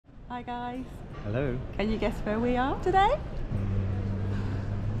Hi guys. Hello. Can you guess where we are today?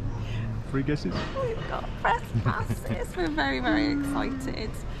 3 guesses? We've got press passes. We're very excited.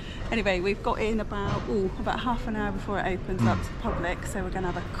 Anyway, we've got in about half an hour before it opens up to the public, so we're going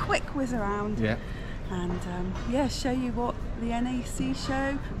to have a quick whiz around. Yeah. And yeah, show you what the NAC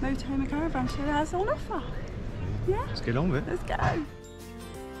show, Motorhome and Caravan Show has on offer. Yeah. Let's get on with it. Let's go.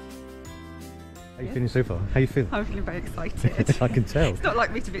 How are you feeling so far? How you feeling? I'm feeling very excited. I can tell. It's not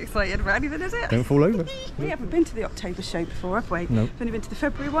like me to be excited about anything, is it? Don't fall over. We haven't been to the October show before, have we? No. We've only been to the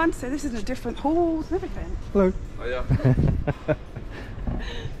February one, so this is a different halls and everything. Hello. Oh yeah.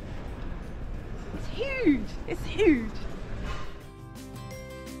 It's huge. It's huge.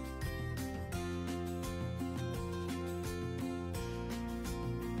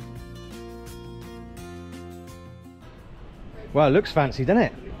 Well, it looks fancy, doesn't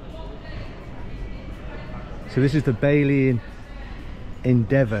it? So this is the Bailey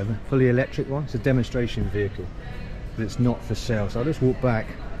Endeavour, fully electric one. It's a demonstration vehicle, but it's not for sale. So I'll just walk back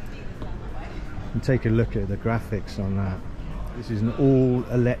and take a look at the graphics on that. This is an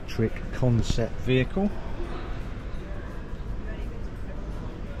all-electric concept vehicle.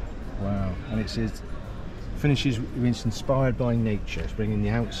 Wow, and it says finishes it's inspired by nature. It's bringing the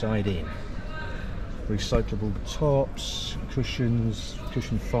outside in. Recyclable tops, cushions,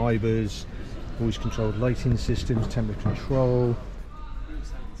 cushion fibres, voice controlled lighting systems, temperature control.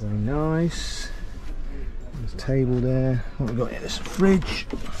 Very nice. There's a table there. What have we got here? There's a fridge.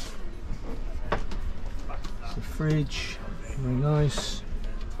 It's a fridge. Very nice.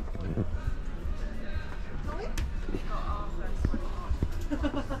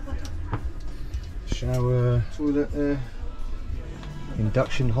 Shower, toilet there.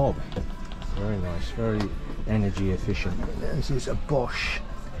 Induction hob. Very nice, very energy efficient. This is a Bosch.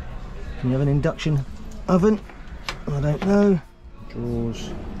 Can you have an induction oven? I don't know. Drawers.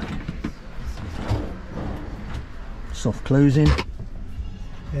 Soft closing.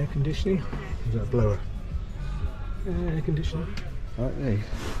 Air conditioning. Is that a blower? Air conditioning. Right there.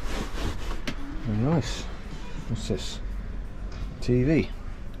 Very nice. What's this? TV.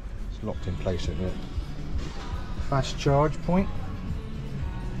 It's locked in place over it. Fast charge point.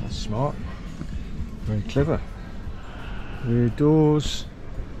 That's smart. Very clever. Rear doors.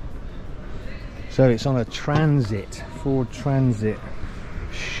 So it's on a Transit, Ford Transit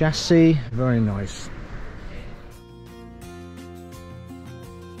chassis. Very nice.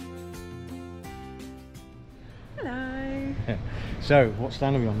 Hello. So what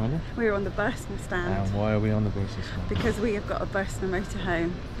stand are we on, Amanda? We're on the Burstner Stand. And why are we on the Burstner Stand? Because we have got a Burstner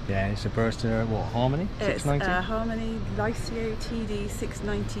motorhome. Yeah, it's a Burstner, what, Harmony? It's 690? a Harmony Lyseo TD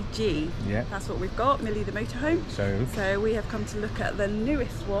 690G. Yeah. That's what we've got, Millie the Motorhome. So we have come to look at the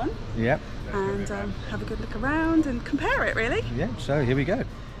newest one. Yep. And have a good look around and compare it, really. Yeah, so here we go.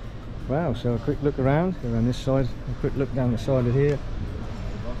 Wow, so a quick look around this side, a quick look down the side of here.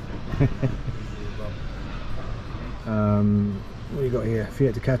 What have you got here?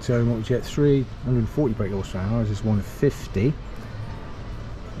 Fiat Ducato Multijet 3, 140 brake horsepower. Ours is 150.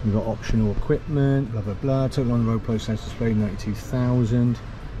 We've got optional equipment, blah blah blah. Total on road process displayed 92,000.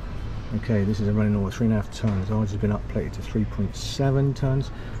 Okay, this is a running order, 3.5 tons. Ours has been upplated to 3.7 tons.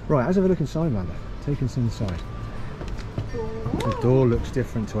 Right, let's have a look inside, Amanda. Take us inside. The door looks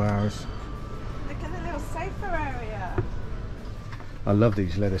different to ours. Look at the little sofa area. I love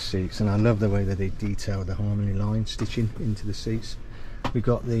these leather seats, and I love the way that they detail the Harmony line stitching into the seats. We've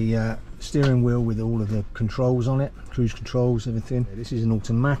got the steering wheel with all of the controls on it, cruise controls, everything. This is an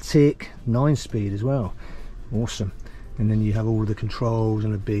automatic 9-speed as well. Awesome. And then you have all of the controls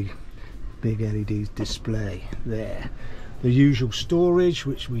and a big LED display there. The usual storage,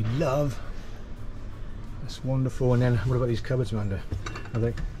 which we love. That's wonderful. And then what about these cupboards, Amanda? Are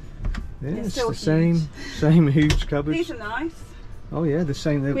they? Yeah, it's the same huge cupboards. These are nice. Oh yeah, the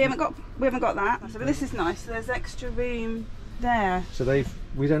same. We haven't got that. So, but this is nice. So there's extra room there. So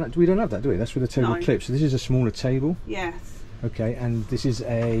we don't have that, do we? That's with the table clip. So this is a smaller table. Yes. Okay, and this is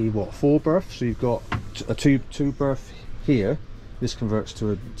a what, 4-berth? So you've got a two berth here. This converts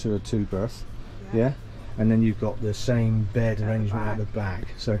to a 2-berth. Yeah. And then you've got the same bed arrangement at the back.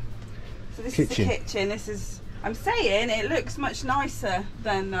 So this is the kitchen. This is, I'm saying it looks much nicer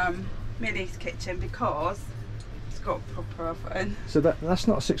than Millie's kitchen because it's got a proper oven. So that's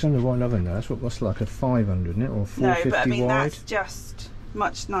not a 600 watt oven though. That's like a 500, isn't it? Or 450 no, but I mean wide. that's just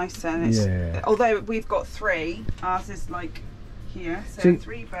much nicer. And it's, although we've got 3, ours is like here, so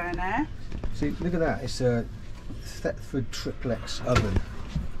 3 burner. See, look at that. It's a Thetford triplex oven.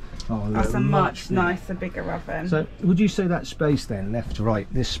 Oh, that's a much nicer, bigger oven. So would you say that space then, left to right,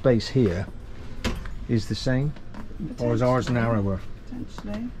 this space here is the same? Or is ours narrower?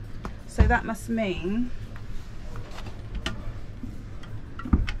 Potentially. So that must mean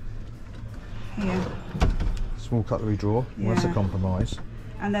here. Small cutlery drawer. Yeah. Well, that's a compromise.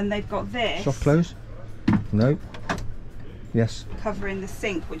 And then they've got this. Soft close? No. Yes. Covering the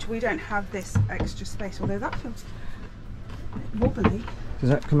sink, which we don't have this extra space, although that feels wobbly. Does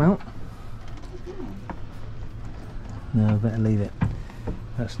that come out? No, better leave it.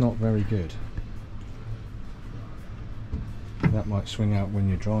 That's not very good. That might swing out when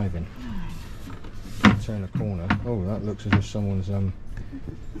you're driving. Turn a corner. Oh, that looks as if someone's lent.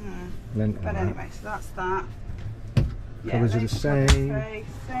 But anyway, so that's that. Colours are the same.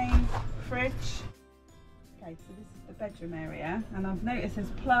 Same fridge. Okay, so this is the bedroom area, and I've noticed there's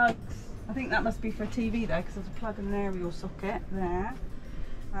plugs. I think that must be for a TV though, because there's a plug and an aerial socket there.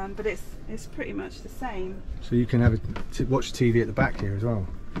 But it's pretty much the same. So you can have watch TV at the back here as well.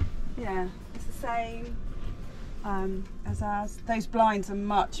 Yeah, it's the same as ours. Those blinds are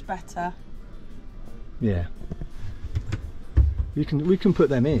much better. Yeah. We can put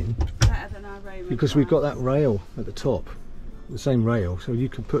them in. Better than our Roman because we've got that rail at the top, the same rail, so you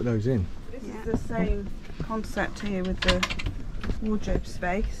can put those in. This is the same concept here with the wardrobe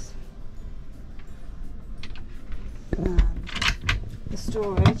space. The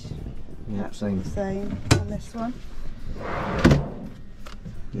storage, yeah, same on this one.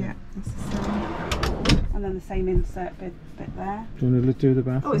 Yeah, that's the same. And then the same insert bit there. Do you want to do the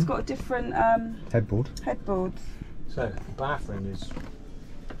bathroom? Oh, it's got a different headboard. So the bathroom is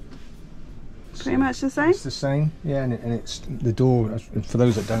pretty much the same. It's the same, yeah, and it's the door. For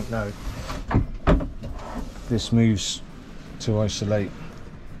those that don't know, this moves to isolate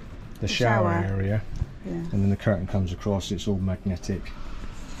the shower area. Yeah. And then the curtain comes across. It's all magnetic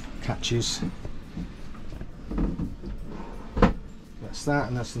catches. That's that,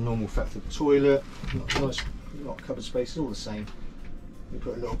 and that's the normal Thetford toilet. Nice, not cupboard space. It's all the same. We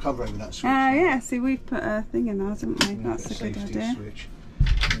put a little cover over that switch. Yeah. See, we've put a thing in there, haven't we? That's a good idea. Switch.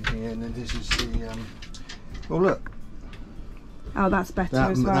 And then this is the. Oh look. Oh, that's better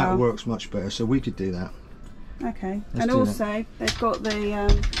as well. That works much better. So we could do that. Okay. And also, they've got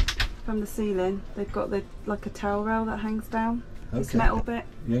the. From the ceiling, they've got the like a towel rail that hangs down. Okay. This metal bit.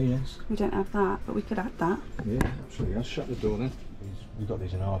 Yeah, yes. We don't have that, but we could add that. Yeah, absolutely. I'll shut the door then. We've got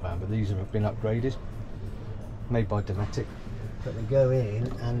these in our van, but these have been upgraded, made by Dometic. But they go in,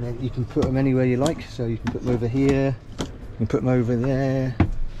 and then you can put them anywhere you like. So you can put them over here. You can put them over there.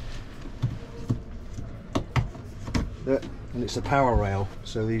 And it's a power rail,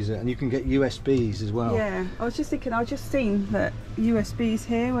 so these are, and you can get USBs as well. Yeah, I was just thinking, I've just seen that USBs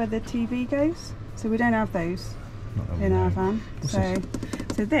here where the TV goes, so we don't have those in our van. So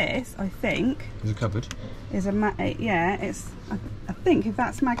this, I think, is a cupboard. Is a it's. I think if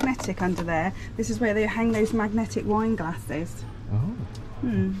that's magnetic under there, this is where they hang those magnetic wine glasses. Oh,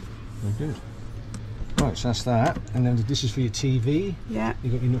 very good. Right, so that's that, and then this is for your TV. Yeah.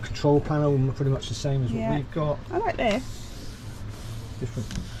 You've got your control panel, pretty much the same as what we've got. I like this. Different,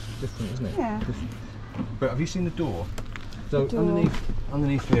 isn't it? Yeah. Different. But have you seen the door? So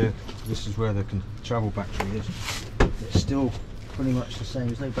underneath here, this is where the travel battery is. It's still pretty much the same.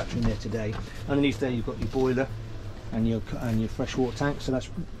 There's no battery in there today. Underneath there, you've got your boiler and your freshwater tank. So that's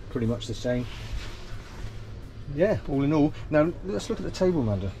pretty much the same. Yeah, all in all. Now let's look at the table,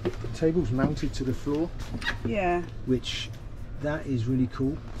 Amanda. The table's mounted to the floor. Yeah. Which, that is really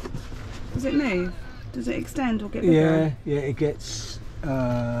cool. Does it move? Does it extend or get bigger? Yeah, it gets.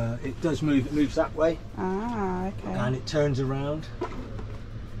 It does move. It moves that way. Ah, okay. And it turns around.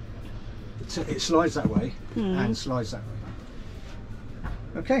 It slides that way and slides that way.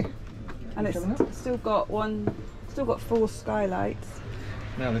 Okay. And it's still got 4 skylights.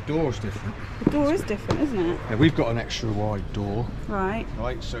 Now the door's different. The door is different, isn't it? Yeah, we've got an extra wide door. Right.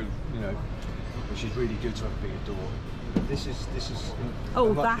 Right, so which is really good to have a bigger door. This is.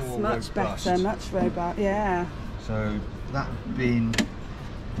 Oh, that's much better, much robust. Yeah. So that bin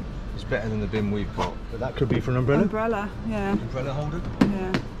is better than the bin we've got, but that could be for an umbrella. Umbrella, yeah. Umbrella holder.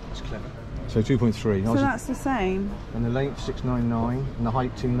 Yeah. That's clever. So 2.3. So that's the same. And the length 699 and the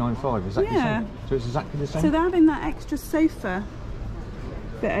height 295. Is that the same? So it's exactly the same. So they're having that extra sofa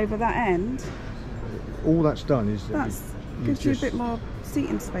bit over that end. All that's done is that gives you a bit more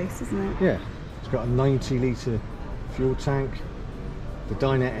seating space, isn't it? Yeah. It's got a 90-litre fuel tank. The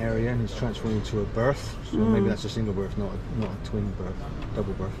dinette area is transformed into a berth, so maybe that's a single berth, not a twin berth,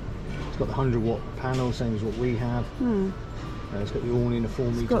 double berth. It's got the 100-watt panel, same as what we have. It's got the awning, a 4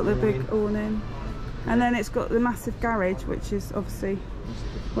 metre. It's got the big awning, and then it's got the massive garage, which is obviously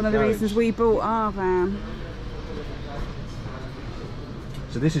one of the reasons we bought our van.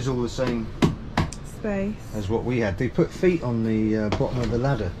 So this is all the same space as what we had. They put feet on the bottom of the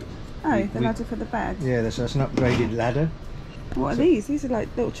ladder Oh, the ladder for the bed. Yeah, that's an upgraded ladder. What are these? These are like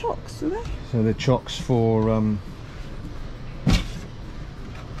little chocks, are they? So the chocks for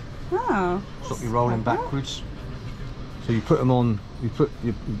Oh. stop you rolling backwards. So you put them on. You put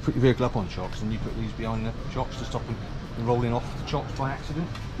your vehicle up on chocks, and you put these behind the chocks to stop them rolling off the chocks by accident.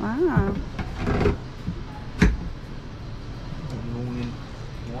 Wow. Rolling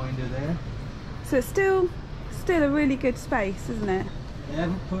winder there. So it's still a really good space, isn't it? They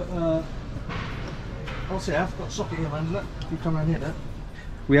haven't put. I'll say I've got a socket here, man. Look, if you come around here, look.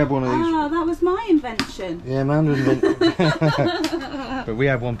 We have one of these. Ah, that was my invention. Yeah, Amanda invented. But we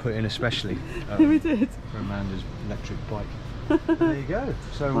had one put in especially. We did. For Amanda's electric bike. There you go.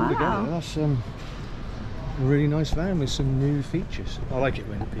 So wow. Altogether, that's a really nice van with some new features. I like it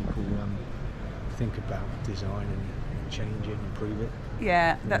when people think about design and change it, improve it.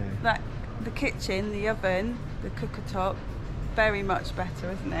 Yeah, that the kitchen, the oven, the cooker top, very much better,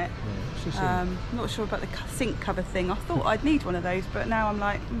 isn't it? Yeah, not sure about the sink cover thing. I thought I'd need one of those, but now I'm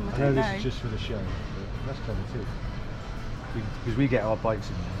like, I don't know. This is just for the show, but that's clever too. Because we get our bikes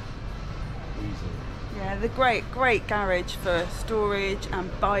in there easily. Yeah, the great garage for storage and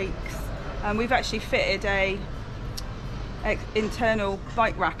bikes. We've actually fitted a internal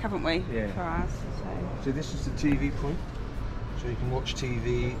bike rack, haven't we? Yeah. For ours. So this is the TV point, so you can watch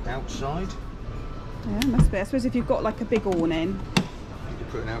TV outside. Yeah, must be. I suppose if you've got like a big awning. You can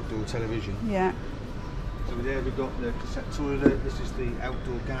put an outdoor television. Yeah. So there we've got the cassette toilet. This is the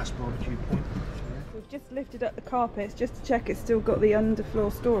outdoor gas barbecue point. We've just lifted up the carpets just to check it's still got the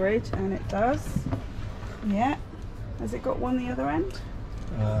underfloor storage, and it does. Yeah. Has it got one the other end?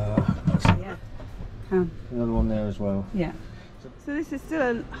 Yeah. Another one there as well. Yeah. So this is still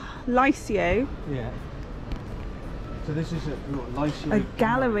a Lyseo. Yeah. So this is a Lyseo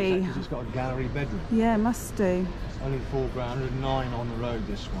gallery. Because it's got a gallery bedroom. Yeah, must do. Only 4 grand, 109 on the road,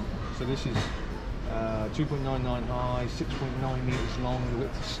 this one. So this is 2.99 high, 6.9 metres long, the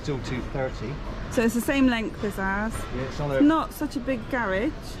width is still 230. So it's the same length as ours. Yeah, it's on a, not such a big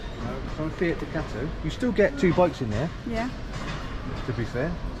garage. No, it's on a Fiat Ducato. You still get 2 bikes in there. Yeah. To be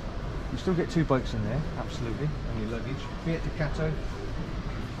fair. You still get 2 bikes in there, absolutely, and your luggage. Fiat Ducato.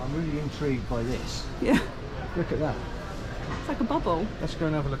 I'm really intrigued by this. Yeah. Look at that. It's like a bubble. Let's go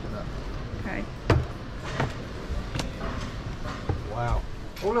and have a look at that. Okay. Wow.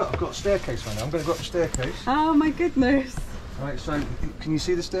 Oh look, I've got a staircase right now. I'm going to go up the staircase. Oh my goodness. Right, so can you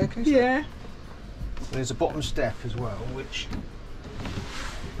see the staircase? Yeah. There's a bottom step as well, which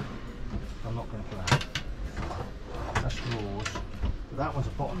I'm not going to put out. That's drawers. But that one's a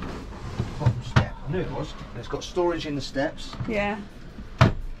bottom step. I knew it was. And it's got storage in the steps. Yeah.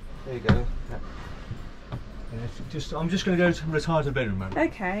 There you go. Yeah. And if I'm just going to go to retire to the bedroom, man.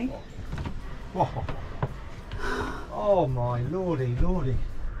 Okay. Oh. Oh my lordy.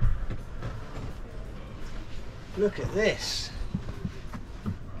 Look at this.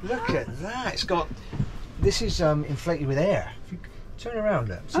 Look at that. It's got. This is inflated with air. If you turn around,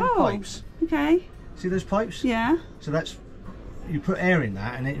 look. See the pipes? Okay. See those pipes? Yeah. So that's. You put air in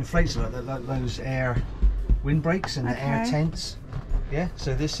that and it inflates like those air windbreaks and the air tents. Yeah.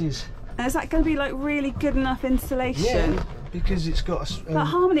 So this is. And is that going to be like really good enough insulation? Yeah. Because it's got a. But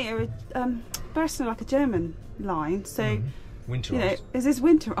Harmony are Burstner like a German line, so. Winterized. You know, is this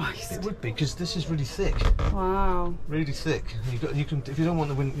winterized? It would be, because this is really thick. Wow. Really thick. You can, if you don't want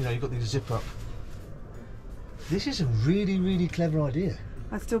the wind, you know, you've got these zip up. This is a really clever idea.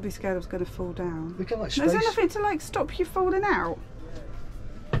 I'd still be scared I was going to fall down. Look how much space. Is there nothing to like stop you falling out?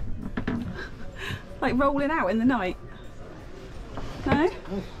 Like rolling out in the night? No?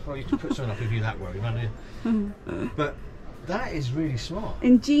 Well, you can put something up if you're that worried, aren't you? But that is really smart.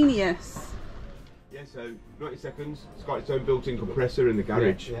 Ingenious. Yeah, so 90 seconds, it's got its own built-in compressor in the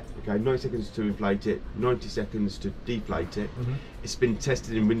garage. Yeah. Okay, 90 seconds to inflate it, 90 seconds to deflate it. It's been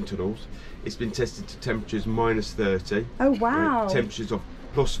tested in wind tunnels. It's been tested to temperatures -30. Oh wow. Temperatures of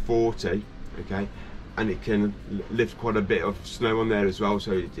 +40, okay? And it can lift quite a bit of snow on there as well,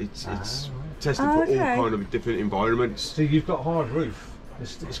 so it's tested for all kind of different environments. So you've got hard roof.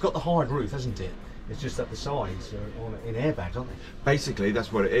 It's got the hard roof, hasn't it? It's just that the sides are in airbags, aren't they? Basically,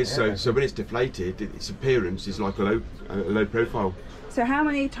 that's what it is. So when it's deflated, its appearance is like a low profile. So how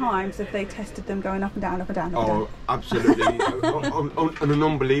many times have they tested them going up and down, up and down, up and down? Absolutely. on an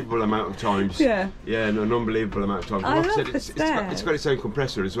unbelievable amount of times. Yeah. Yeah, an unbelievable amount of times. I like love I said, it's got its own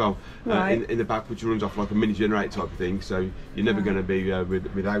compressor as well in the back, which runs off like a mini generator type of thing. So you're never going to be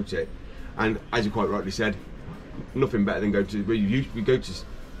without it. And as you quite rightly said, nothing better than we go to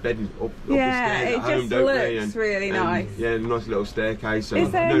bed up the stairs at home, don't we? Looks really nice. Yeah, nice little staircase.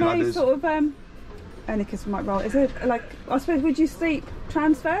 Is there no no ladders. sort of Any customer might roll. Is it like, I suppose, would you sleep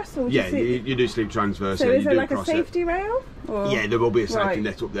transverse or would Yeah, you do sleep transverse. So yeah, is you there do like a safety rail? Or? Yeah, there will be a safety Right.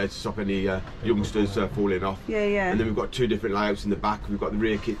 net up there to stop any youngsters falling off. Yeah, yeah. And then we've got 2 different layouts in the back. We've got the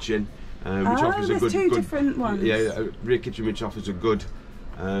rear kitchen, which Oh, offers a there's good, two different ones. Yeah, a rear kitchen which offers a good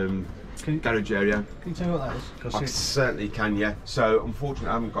garage area. Can you tell me what that is? I certainly can, yeah. So unfortunately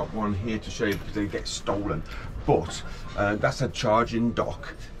I haven't got one here to show you because they get stolen. But that's a charging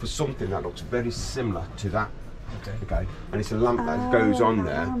dock for something that looks very similar to that. Okay. And it's a lamp that goes on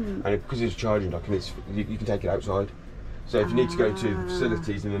there, and because it's a charging dock, and you can take it outside. So if you need to go to the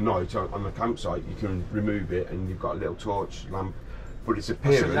facilities in the night on the campsite, you can remove it, and you've got a little torch lamp. But its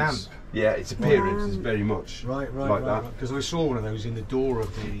appearance, yeah, its appearance is very much like that. Because I saw one of those in the door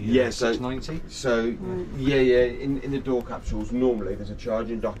of the 690. So in the door capsules, normally there's a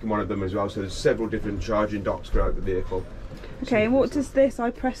charging dock in one of them as well. So there's several different charging docks throughout the vehicle. Okay, and what does this?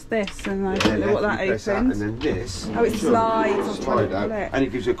 I press this, and I don't know what that opens. And then this. Oh, it slides. Slide out, and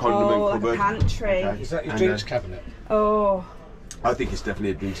it gives you a condiment cupboard. Like a pantry. Okay. Is that your drinks cabinet? Oh. I think it's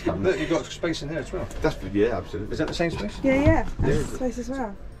definitely a drinks cabinet. Look, you've got space in there as well. Yeah, absolutely. Is that the same space? Yeah. That's the space as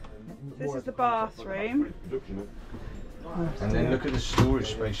well. This is the bathroom. And then look at the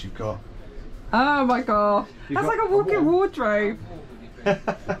storage space you've got. Oh my god. That's like a walk-in wardrobe.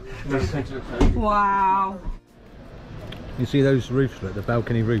 Wow. You see those roofs, like the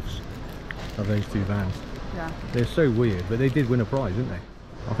balcony roofs of those 2 vans? Yeah. They're so weird, but they did win a prize, didn't they?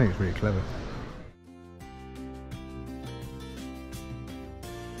 I think it's really clever.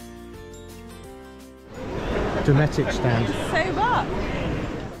 Dometic stand. So much.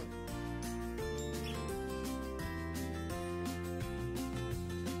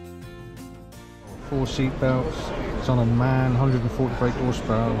 Four seat belts. It's on a man, 140 brake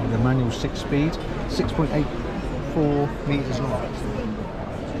horsepower with a manual 6-speed, 6.84 metres long.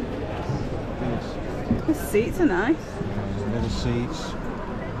 The seats are nice. Leather seats,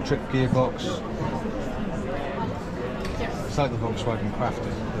 trip gearbox. It's like the Volkswagen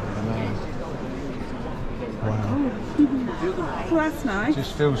Crafter. Wow. Well, that's nice. It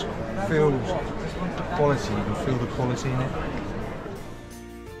just feels quality. You can feel the quality in it.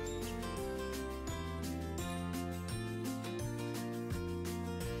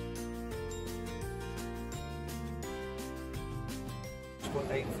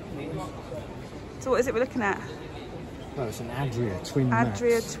 So what is it we're looking at? No, it's an Adria Twin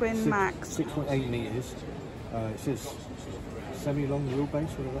Max. Twin Max. 6.8 metres. It says semi-long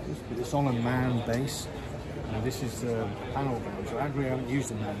wheelbase, whatever that is, but it's on a man base. This is the panel van, so Adria haven't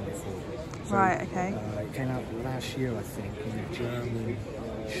used a man before. So, right, okay. It came out last year, I think, in a German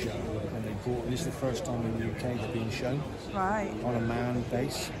show, and they brought this is the first time in the UK it's been shown. Right. On a man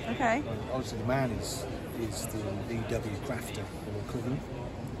base. Okay. Obviously, the man is the VW Crafter or equivalent.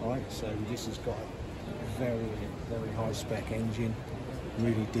 Right, so this has got a very, very high spec engine,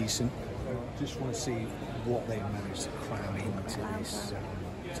 really decent. Just want to see what they managed to cram into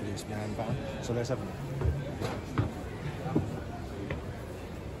this man van. So let's have a look.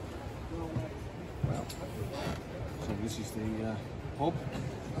 Wow. So this is the hob.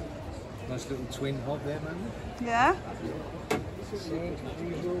 Nice little twin hob there, man. Yeah. Same as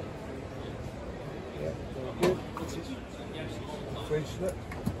usual. Yeah, very good. Fridge, look.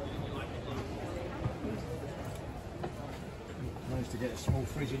 Managed to get a small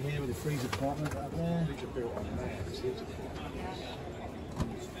fridge in here with a freezer compartment up there.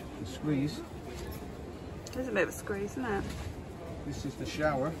 The squeeze. There's a bit of a squeeze, isn't it? This is the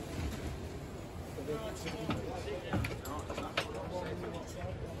shower.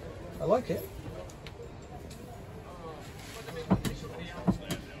 I like it.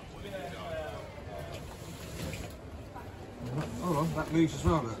 Oh, that moves as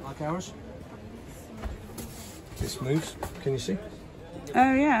well, look, like ours. This moves, can you see?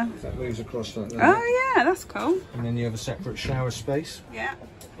 Oh yeah. That moves across like that. Oh yeah, that's cool. And then you have a separate shower space. Yeah.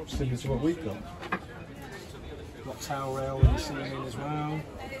 Similar to what we've got. Got towel rail in the ceiling as well.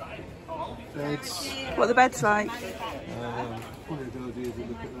 Beds. What are the beds like? Probably a good idea to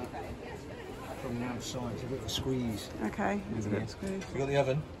look at that from the outside. It's a bit of a squeeze. Okay, there's a bit of a squeeze. You've got the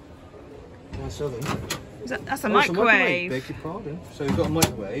oven. Nice oven. That's a microwave. Beg your pardon. So we've got a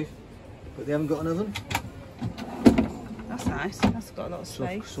microwave, but they haven't got an oven. That's nice. That's got a lot of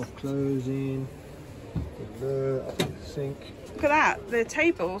space. Soft closing. The sink. Look at that. The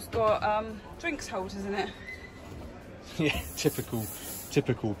table's got drinks holders in it. Yeah, typical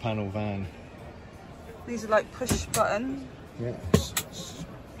panel van. These are like push button. Yeah.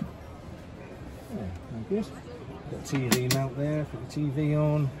 Very good. Got a TV mount there. Put the TV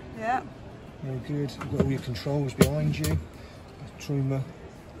on. Yeah. Very good. You've got all your controls behind you. Truma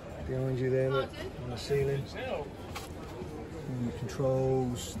behind you there, look, on the ceiling. And your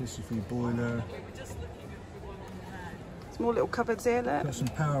controls, this is for your boiler. Small little cupboards here, look. Got some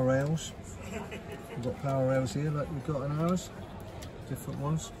power rails. We've got power rails here like we've got on ours. Different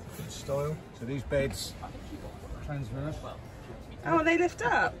ones, different style. So these beds, transverse. Oh, they lift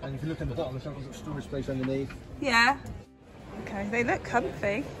up? And if you look at the bottom, we've got storage space underneath. Yeah. Okay, they look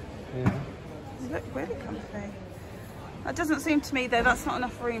comfy. Yeah. They look really comfy. That doesn't seem to me though, that's not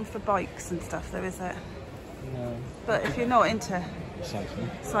enough room for bikes and stuff though, is it? No. But if you're not into Cycling.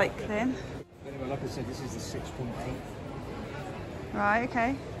 Anyway, like I said, this is the 6.8. Right,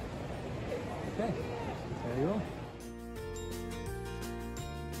 okay. Okay, there you are.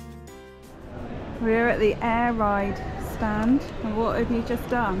 We're at the air ride stand, and what have you just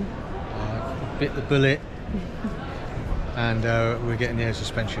done? Bit the bullet, and we're getting the air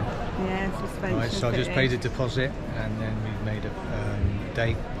suspension. Yeah, suspension. Right, so I just paid a deposit, and then we've made a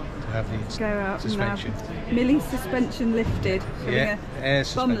date to have the suspension. Millie's suspension lifted. Yeah, air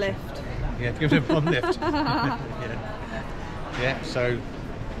suspension. Bum lift. Yeah, give it a bum lift. Yeah, so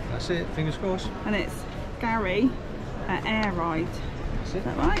that's it, fingers crossed. And it's Gary at Air Ride. That's it. Is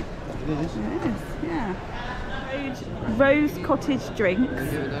that right? It is. It is, yeah. Rose cottage drinks.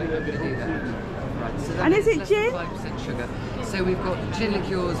 And is it gin? 5% sugar. So we've got gin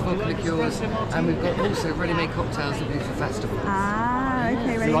liqueurs, vodka liqueurs, and we've got also ready-made cocktails that we do for festivals. Ah,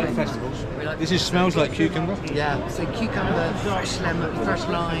 okay, We like festivals. This smells like cucumber. Yeah, so cucumber, fresh lemon, fresh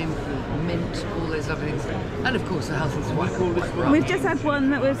lime, mint, all those lovely things. And of course, the health is wonderful. We've just had one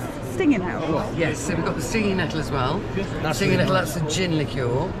that was stinging nettle. Yes, so we've got the stinging nettle as well. Stinging nettle, that's a gin liqueur,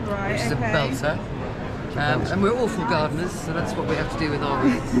 Right, which is okay. a belter. And we're awful gardeners, so that's what we have to do with our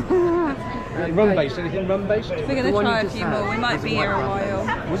roots. Rum based, anything rum based? We're going to try a few more. We might be here a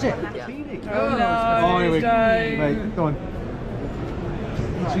while. Was it? Yeah. Oh no, here we go. don't. Mate, go on.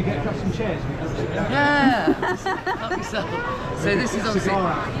 So you get custom chairs? Yeah! Help yourself. So this is obviously,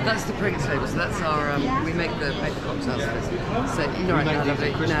 that's the Prince table, so that's our, we make the cocktails for this. So, right now,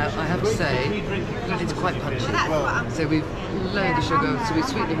 lovely. Now, I have to say, it's quite punchy. So we've lowered the sugar, so we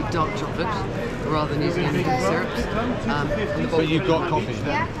sweeten it with dark chocolate, rather than using any syrups. But you've got coffee?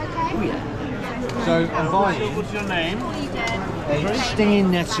 Yeah, okay. Oh yeah. So I'm buying a stinging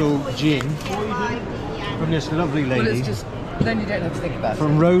nettle gin from this lovely Well, lady. it's just, then you don't have to think about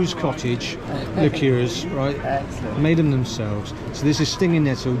From it. Rose Cottage liqueurs, right? Excellent. Made them themselves. So this is stinging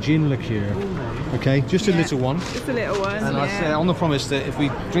nettle gin liqueur. Okay, just a little one. Just a little one. And yeah. I say on the promise that if we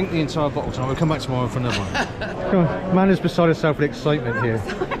drink the entire bottle tonight, we'll come back tomorrow for another one. Come on, man is beside herself with excitement here.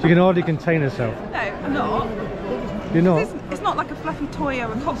 She can hardly contain herself. No, I'm not. You're not? It's not like a fluffy toy or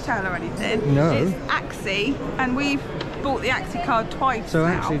a cocktail or anything. No. It's Axie, and we've bought the Axie card twice. So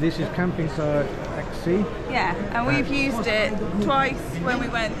now. actually, this is camping car Axie. Yeah, and we've used it twice when we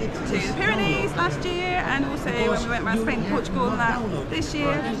went to the Pyrenees last year, and also when we went around Spain and Portugal and that this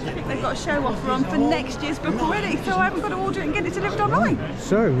year. They've got a show offer on for next year's book already, so I haven't got to order it and get it delivered online.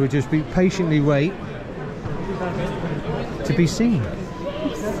 So we'll just be patiently wait to be seen.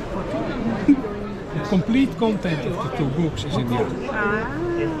 The complete content of the two books is in the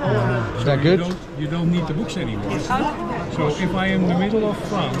app. Is that good? You don't need the books anymore. So if I am in the middle of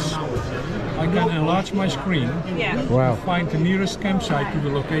France, I can enlarge my screen, Yeah. Wow. find the nearest campsite to the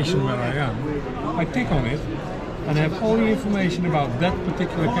location where I am. I click on it and have all the information about that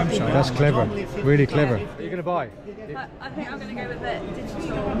particular campsite. That's clever. Really clever. What are you going to buy? I think I'm going to go with the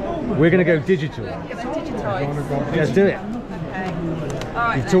digital. We're going to go digital. Digitized. Let's do it. Okay. All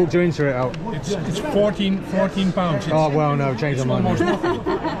right. You've talked her into it, Al. It's 14 pounds. It's, Oh, well, no, change your mind. almost now.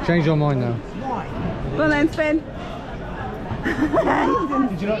 nothing. Change your mind now. Well then, Finn.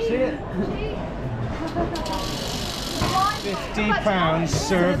 Did you not see it? £50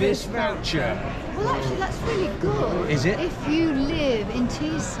 service voucher. Well, actually, that's really good. Is it? If you live in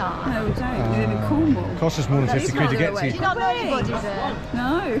Teesside. No, we don't. We live in Cornwall. Cost us more than 50 quid to get Do you to. not know anybody there?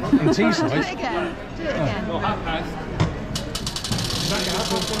 No. In Do it Teesside? again. Do it again.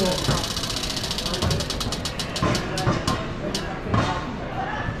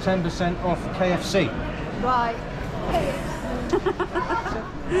 10% off KFC. Right.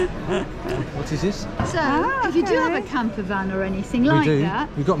 What is this? So, if you do have a camper van or anything We like do. that,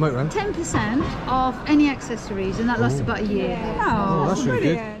 We've got motorhome. 10% off any accessories, and that lasts about a year. Oh, that's really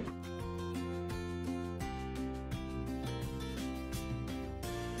good. brilliant.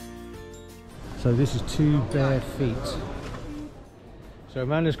 So this is 2 bare feet. So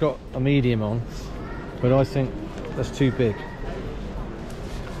Amanda's got a medium on, but I think that's too big.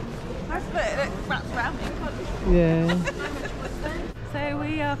 That's it. It wraps around me, can't it? Yeah. So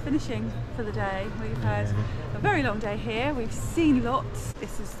we are finishing for the day. We've had a very long day here. We've seen lots.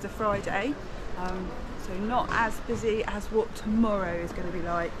 This is the Friday, so not as busy as what tomorrow is going to be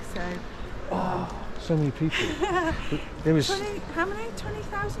like. So so many people. There was 20, how many?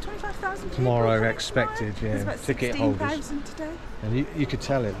 20,000, 25,000 people tomorrow expected, tomorrow? yeah, About ticket holders. 16,000 today. And you could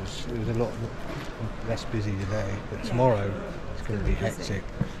tell it was a lot less busy today, but tomorrow it's going to be hectic.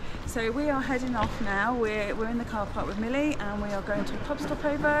 So we are heading off now. We're in the car park with Millie and we are going to a pub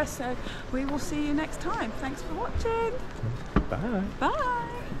stopover. So we will see you next time. Thanks for watching. Bye. Bye.